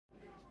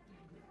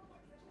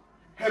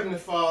Heavenly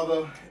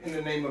Father, in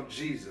the name of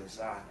Jesus,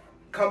 I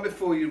come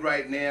before you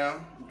right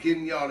now,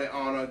 giving y'all the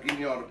honor,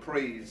 giving y'all the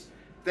praise.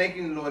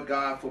 Thanking Lord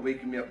God for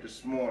waking me up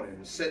this morning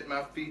and set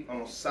my feet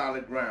on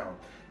solid ground.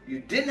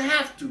 You didn't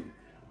have to,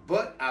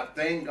 but I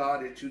thank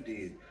God that you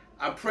did.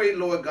 I pray,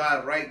 Lord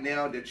God, right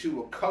now that you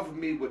will cover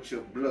me with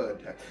your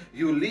blood.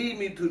 You lead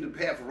me to the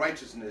path of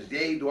righteousness.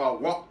 Yea, do I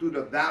walk through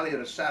the valley of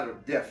the shadow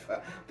of death,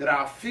 that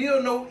I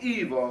feel no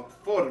evil,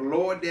 for the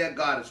Lord their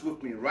God is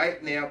with me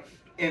right now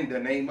in the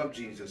name of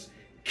Jesus.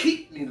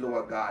 Keep me,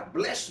 Lord God.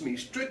 Bless me.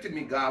 Strengthen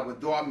me,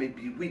 God, though I may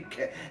be weak.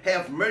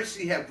 Have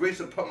mercy, have grace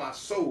upon my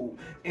soul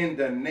in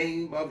the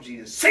name of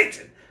Jesus.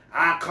 Satan,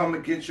 I come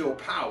against your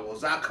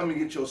powers. I come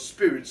against your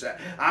spirits.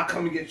 I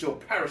come against your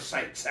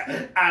parasites.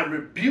 I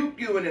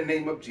rebuke you in the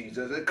name of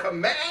Jesus and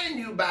command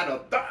you by the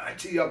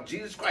authority of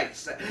Jesus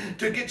Christ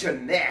to get your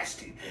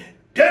nasty,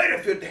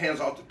 dirty, filthy hands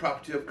off the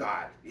property of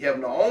God. You have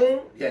no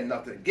own. You have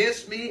nothing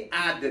against me.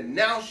 I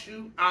denounce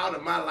you out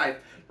of my life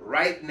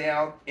right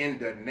now in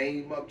the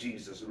name of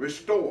Jesus.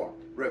 Restore,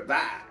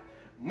 revive.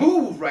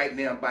 Move right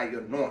now by your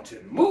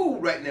anointing.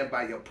 Move right now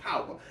by your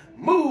power.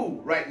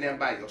 Move right now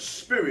by your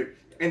spirit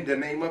in the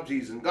name of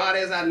Jesus. And God,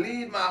 as I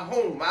leave my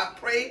home, I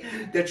pray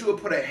that you will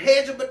put a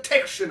hedge of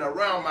protection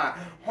around my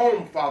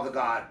home, Father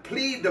God.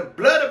 Plead the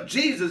blood of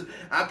Jesus.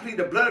 I plead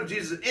the blood of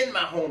Jesus in my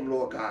home,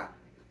 Lord God.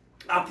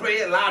 I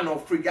pray allow no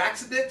freak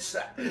accidents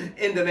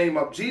in the name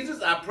of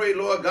Jesus. I pray,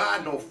 Lord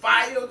God, no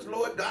fires,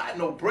 Lord God,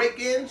 no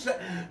break-ins,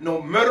 no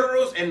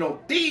murderers, and no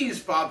thieves,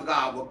 Father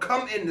God, will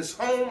come in this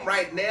home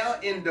right now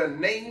in the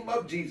name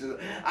of Jesus.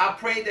 I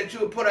pray that you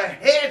will put a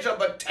hedge of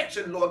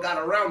protection, Lord God,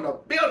 around the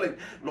building,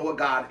 Lord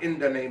God, in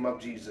the name of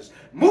Jesus.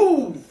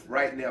 Move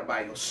right now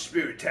by your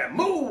spirit.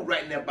 Move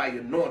right now by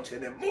your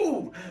anointing. And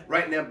move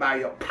right now by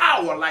your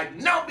power like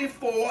never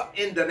before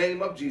in the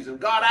name of Jesus.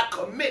 God, I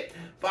commit,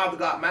 Father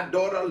God, my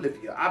daughter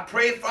Olivia. I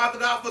pray, Father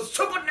God, for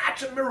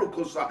supernatural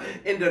miracles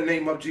in the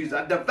name of Jesus.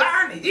 A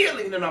divine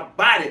healing in her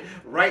body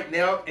right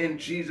now in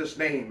Jesus'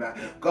 name.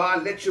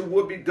 God, let your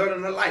will be done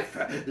in her life.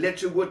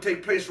 Let your will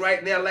take place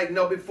right now like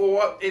never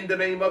before in the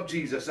name of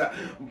Jesus.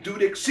 Do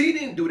the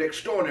exceeding, do the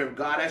extraordinary,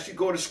 God. As she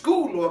go to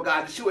school, Lord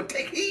God, that she will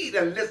take heed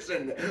and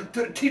listen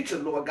to the teacher,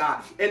 Lord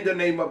God, in the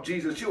name of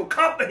Jesus. She will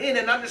comprehend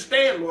and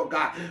understand, Lord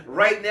God,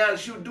 right now.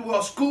 She will do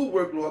her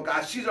schoolwork, Lord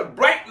God. She's a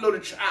bright little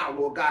child,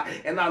 Lord God,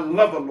 and I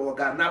love her, Lord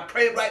God. And I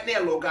pray right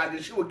now, Lord God,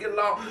 that she will get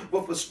along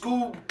with her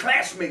school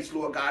classmates,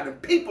 Lord God,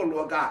 and people,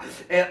 Lord God,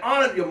 and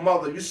honor your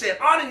mother. You said,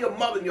 honor your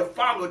mother and your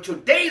father, that your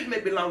days may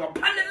be long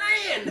upon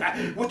the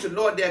land, which the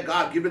Lord their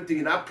God giveth thee.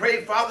 And I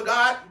pray, Father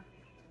God,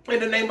 in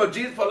the name of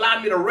Jesus, for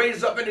allowing me to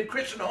raise up in a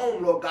Christian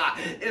home, Lord God,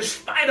 in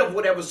spite of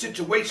whatever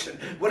situation,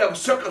 whatever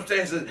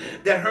circumstances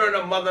that her and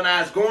her mother and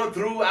I is going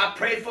through. I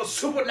pray for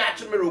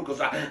supernatural miracles.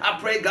 I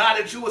pray, God,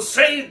 that you will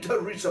save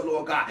Teresa,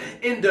 Lord God,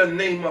 in the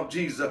name of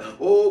Jesus.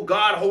 Oh,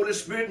 God, Holy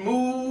Spirit,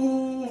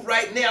 move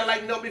right now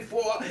like never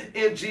before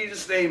in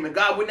Jesus' name. And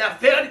God, we not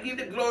fail to give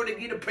you the glory, to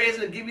give you the praise,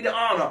 and to give you the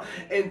honor.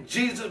 And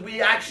Jesus,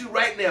 we ask you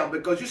right now,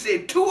 because you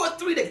said 2 or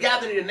 3 to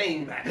gather in your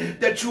name,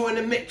 that you're in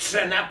the midst.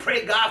 And I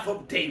pray, God,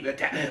 for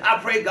David. I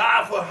pray,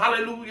 God, for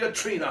hallelujah,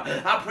 Trina.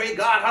 I pray,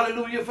 God,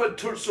 hallelujah, for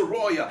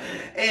Soroya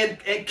and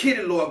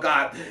Kitty, Lord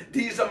God.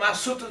 These are my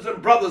sisters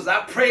and brothers.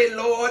 I pray,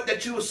 Lord,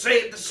 that you will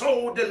save the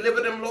soul,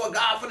 deliver them, Lord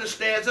God, from the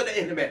snares of the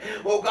enemy.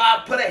 Oh,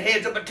 God, put a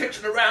hedge of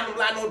protection around them,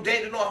 like no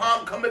danger, no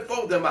harm come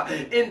before them.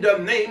 In the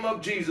name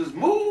of Jesus,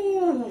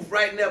 move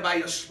right now by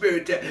your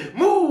spirit.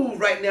 Move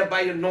right now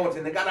by your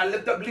anointing. And God, I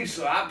lift up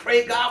Lisa. I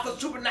pray, God, for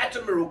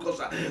supernatural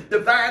miracles,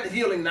 divine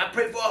healing. I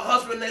pray for a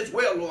husband as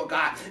well, Lord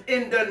God,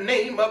 in the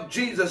name of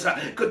Jesus.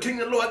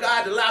 Continue, Lord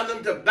God, to allow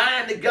them to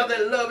bind together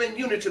in love and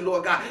unity,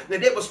 Lord God,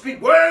 that they will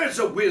speak words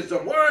of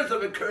wisdom, words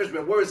of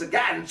encouragement, words of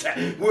guidance,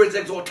 words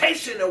of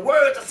exhortation, and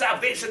words of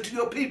salvation to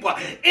your people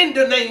in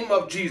the name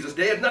of Jesus.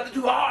 There is nothing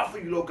too hard for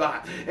you, Lord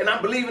God, and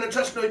I'm believing and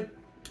trusting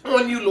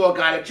on you, Lord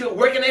God, that you're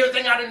working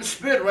everything out in the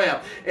spirit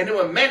realm, and it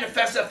will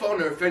manifest itself on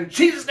earth. In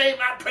Jesus' name,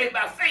 I pray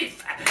by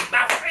faith,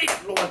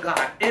 Lord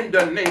God, in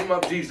the name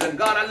of Jesus. And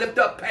God, I lift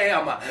up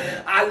Pam.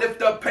 I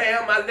lift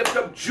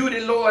up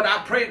Judy, Lord. I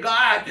pray,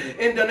 God,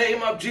 in the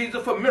name of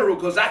Jesus, for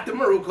miracles after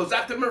miracles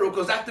after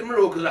miracles after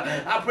miracles.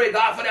 I pray,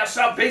 God, for their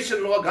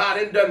salvation, Lord God,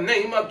 in the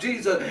name of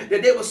Jesus,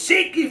 that they will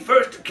seek ye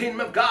first the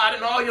kingdom of God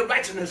and all your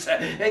righteousness.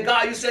 And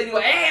God, you say you'll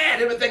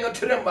add everything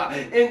unto them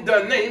in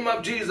the name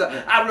of Jesus.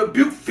 I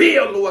rebuke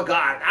fear, Lord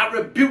God. I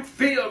rebuke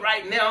fear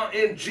right now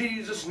in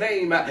Jesus'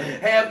 name.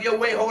 Have your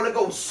way, Holy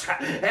Ghost.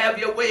 Have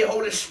your way,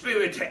 Holy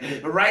Spirit,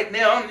 right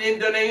now in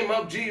the name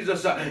of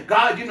Jesus.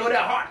 God, you know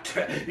their heart.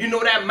 You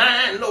know their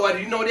mind, Lord.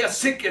 You know they're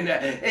seeking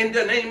in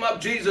the name of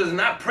Jesus.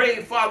 And I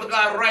pray, Father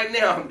God, right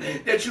now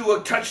that you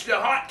will touch their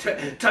heart,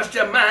 touch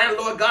their mind,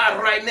 Lord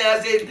God, right now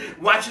as they're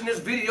watching this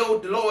video,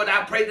 Lord.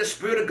 I pray the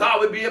Spirit of God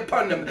will be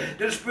upon them.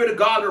 The Spirit of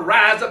God will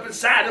rise up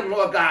inside them,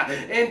 Lord God,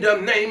 in the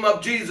name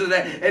of Jesus.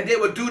 And they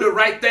will do the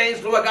right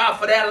things, Lord God,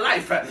 for their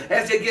life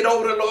as they get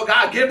older, Lord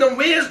God. Give them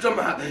wisdom,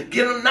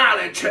 give them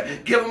knowledge,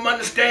 give them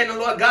understanding,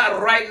 Lord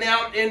God, right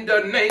now in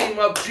the name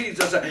of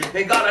Jesus.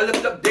 And God, I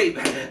lift up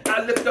David.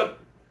 I lift up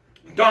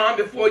done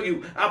before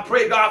you. I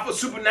pray, God, for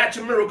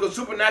supernatural miracles,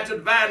 supernatural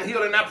divine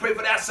healing. I pray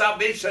for that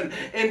salvation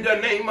in the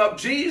name of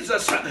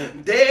Jesus.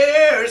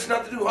 There is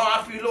nothing too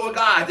hard for you, Lord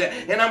God.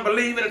 And I'm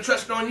believing and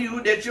trusting on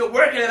you that you're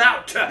working it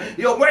out.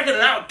 You're working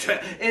it out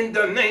in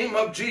the name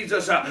of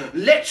Jesus.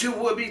 Let your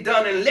will be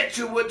done and let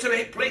your will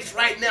take place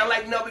right now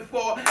like never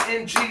before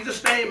in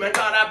Jesus' name. And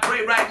God, I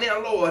pray right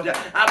now, Lord.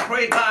 I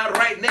pray, God,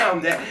 right now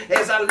that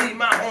as I leave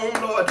my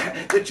home, Lord,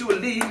 that you will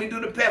lead me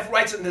through the path of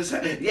righteousness.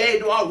 Yea,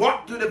 do I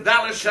walk through the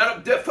valley of shadow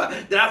of death,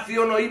 that I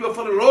feel no evil,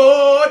 for the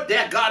Lord,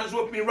 that God is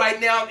with me right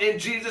now in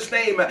Jesus'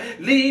 name.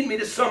 Lead me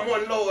to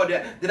someone, Lord,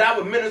 that I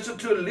will minister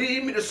to.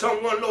 Lead me to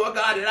someone, Lord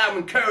God, that I will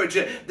encourage,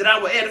 that I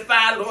will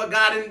edify, Lord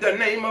God, in the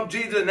name of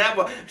Jesus. And I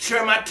will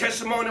share my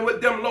testimony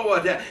with them,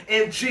 Lord,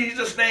 in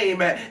Jesus'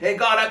 name. And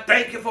God, I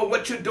thank you for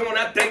what you're doing.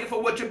 I thank you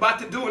for what you're about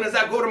to do. And as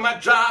I go to my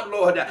job,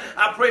 Lord,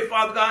 I pray,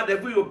 Father God,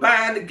 that we will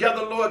bind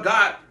together, Lord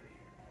God,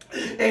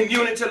 in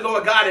unity,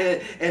 Lord God,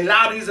 and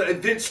allow these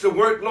events to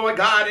work, Lord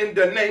God, in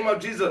the name of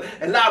Jesus.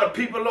 Allow the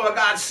people, Lord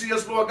God, see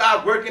us, Lord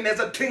God, working as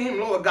a team,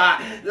 Lord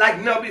God,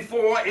 like never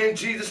before in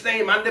Jesus'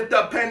 name. I lift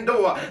up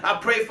Pandora. I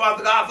pray,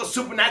 Father God, for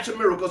supernatural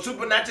miracles,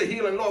 supernatural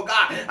healing, Lord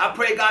God. I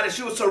pray, God, that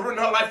she will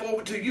surrender her life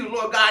over to you,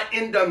 Lord God,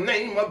 in the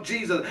name of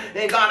Jesus.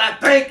 And God, I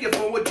thank you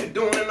for what you're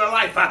doing in her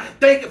life. I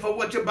thank you for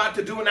what you're about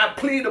to do, and I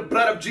plead the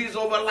blood of Jesus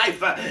over her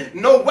life.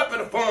 No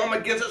weapon formed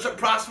against us shall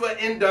prosper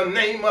in the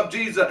name of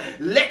Jesus.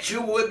 Let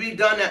your will be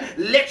done.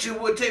 Let your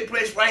will take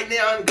place right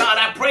now. And God,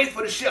 I pray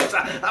for the chefs.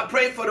 I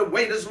pray for the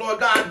waiters, Lord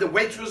God, the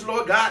waitress,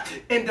 Lord God,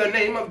 in the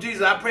name of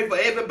Jesus. I pray for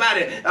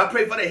everybody. I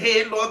pray for the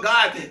head, Lord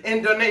God,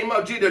 in the name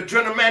of Jesus. The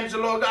general manager,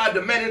 Lord God,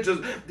 the managers,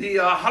 the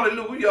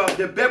hallelujah,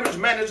 the beverage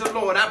manager,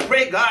 Lord. I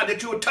pray, God,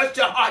 that you will touch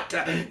your heart,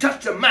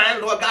 touch your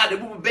mind, Lord God,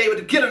 that we will be able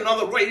to get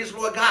another raise,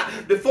 Lord God,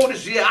 before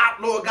this year out,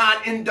 Lord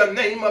God, in the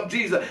name of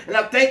Jesus. And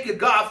I thank you,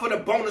 God, for the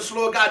bonus,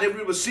 Lord God, that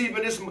we receive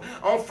in this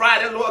on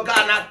Friday, Lord God.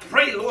 And I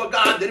pray, Lord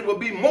God, that it will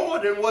be more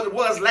than what it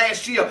was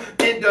last year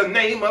in the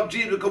name of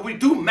Jesus, because we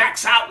do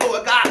max out,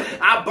 Lord God,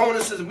 our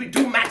bonuses. We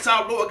do max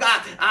out, Lord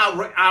God,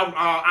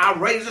 our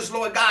raises,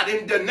 Lord God,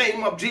 in the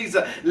name of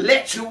Jesus.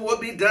 Let your will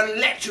be done.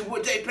 Let your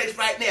will take place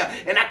right now.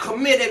 And I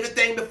commit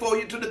everything before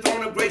you to the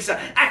throne of grace.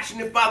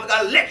 Action, Father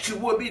God, let your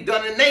will be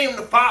done. In the name of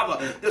the Father,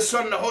 the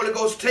Son, and the Holy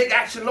Ghost. Take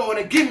action, Lord,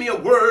 and give me a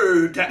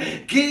word.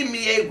 Give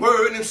me a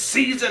word in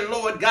season,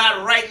 Lord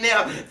God, right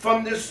now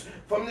from this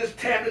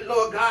tablet,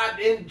 Lord God,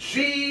 in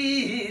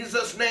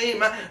Jesus'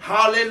 name.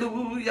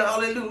 Hallelujah,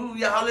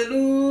 hallelujah,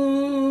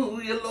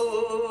 hallelujah,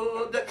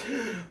 Lord.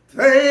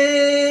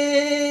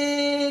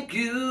 Thank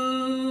you,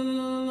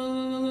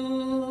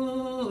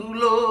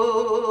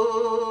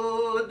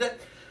 Lord.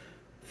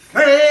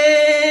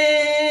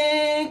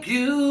 Thank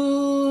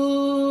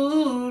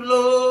you,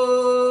 Lord.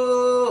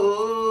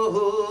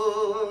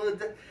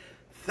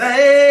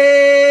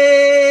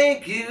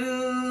 Thank you,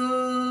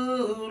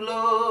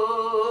 Lord.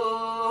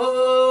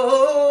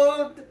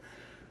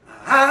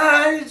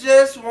 I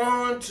just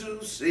want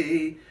to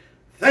say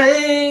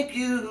thank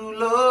you,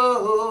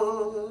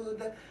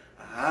 Lord.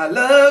 I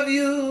love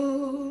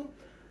you.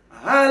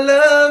 I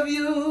love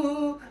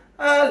you.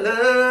 I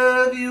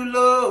love you,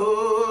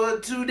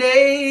 Lord,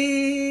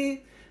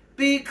 today,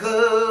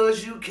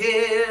 because you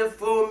care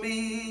for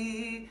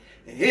me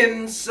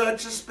in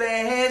such a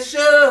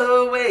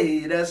special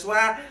way. That's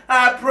why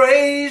I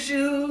praise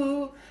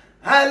you.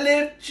 I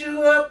lift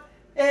you up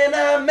and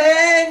I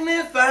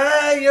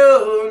magnify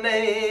your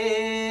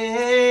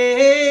name.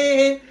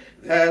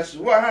 That's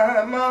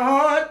why my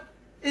heart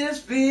is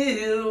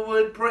filled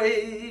with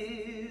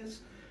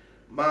praise.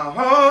 My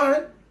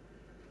heart,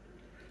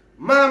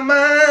 my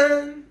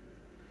mind,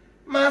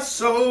 my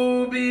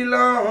soul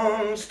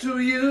belongs to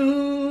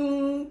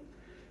you.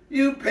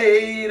 You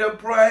paid a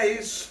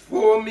price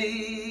for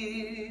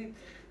me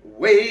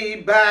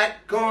way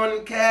back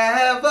on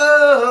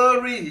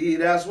Calvary.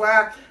 That's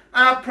why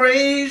I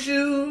praise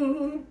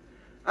you.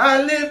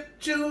 I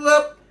lift you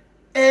up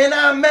and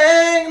I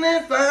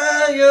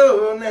magnify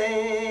your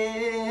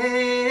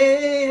name.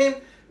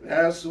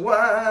 That's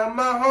why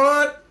my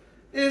heart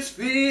is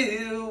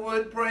filled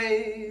with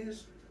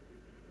praise.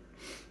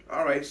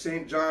 All right,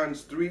 St.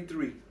 John's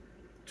 3:3.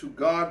 To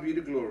God be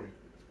the glory.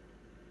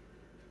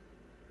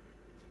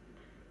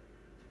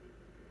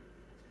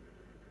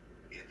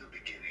 In the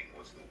beginning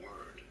was the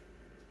Word,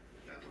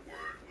 and the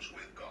Word was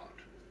with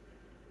God,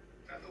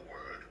 and the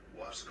Word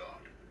was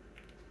God.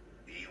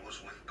 He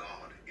was with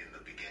God in the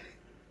beginning.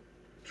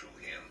 Through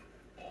him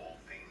all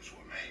things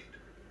were made.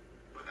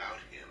 Without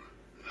him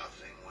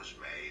nothing was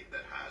made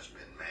that has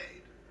been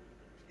made.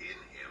 In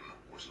him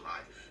was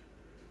life,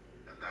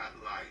 and that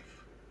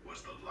life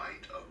was the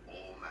light of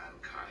all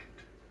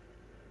mankind.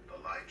 The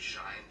light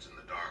shines in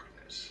the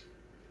darkness,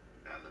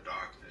 and the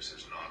darkness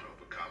has not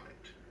overcome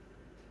it.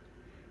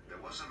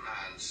 There was a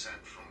man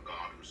sent from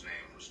God whose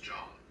name was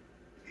John.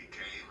 He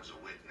came as a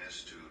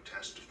witness to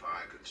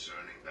testify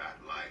concerning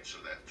that light, so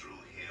that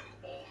through him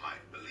all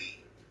might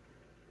believe.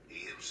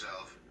 He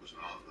himself was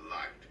not the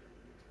light.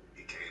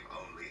 He came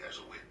only as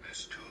a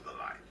witness to the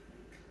light.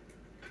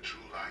 The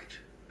true light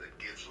that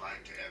gives light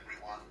light to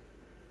everyone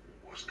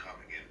was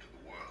coming